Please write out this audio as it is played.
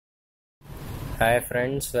Hi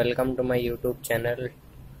friends, welcome to my YouTube channel.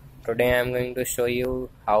 Today I am going to show you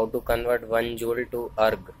how to convert 1 joule to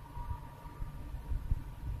erg.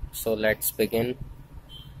 So let's begin.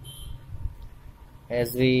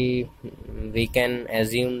 As we can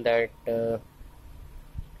assume that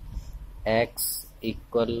x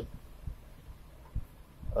equal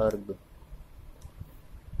erg,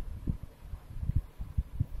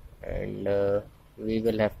 and we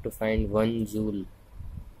will have to find 1 joule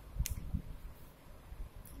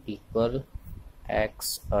equal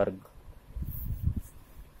x erg.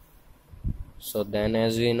 So then,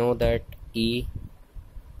 as we know that E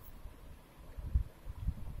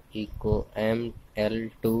equal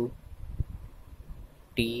ml2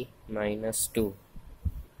 t minus 2.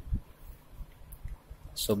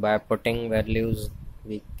 So by putting values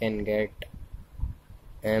we can get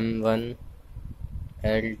m1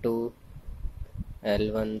 l2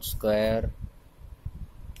 l1 square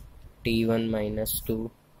t1 minus 2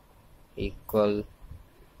 equal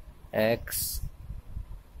x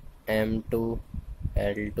m2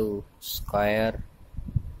 l2 square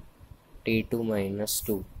t2 minus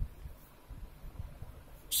 2.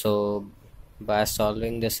 So by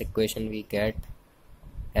solving this equation we get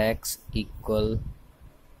x equal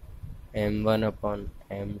m1 upon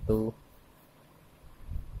m2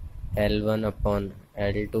 l1 upon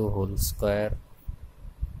l2 whole square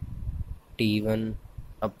t1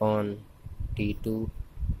 upon t2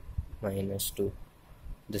 minus 2.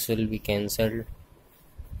 This will be cancelled,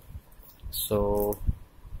 so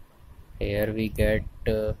here we get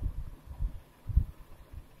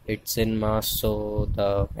it's in mass, so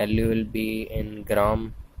the value will be in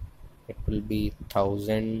gram. It will be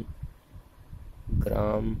 1000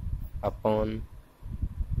 gram upon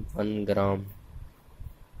 1 gram.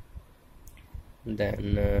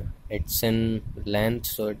 Then it's in length,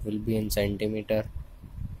 so it will be in centimeter,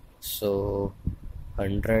 so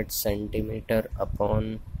 100 centimeter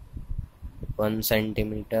upon 1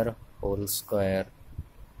 centimeter whole square.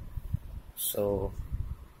 So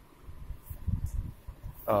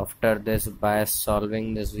after this, by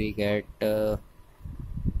solving this, we get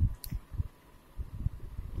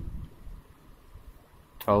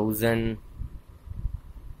 1000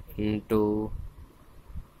 into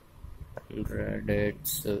 100.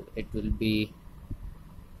 It will be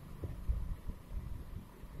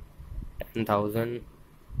 10,000.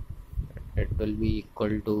 It will be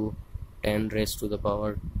equal to 10 raised to the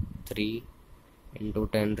power 3 into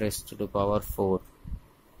 10 raised to the power 4.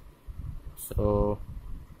 So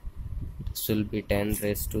this will be 10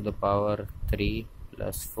 raised to the power 3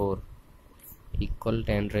 plus 4 equal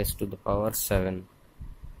 10 raised to the power 7.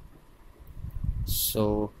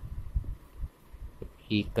 So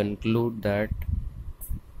we conclude that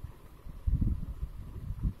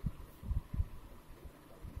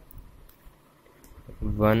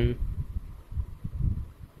one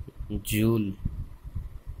joule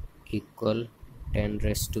equal 10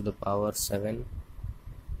 raised to the power 7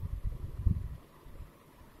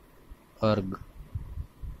 erg.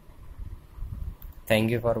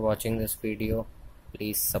 Thank you for watching this video.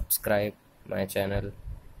 Please subscribe my channel.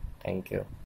 Thank you.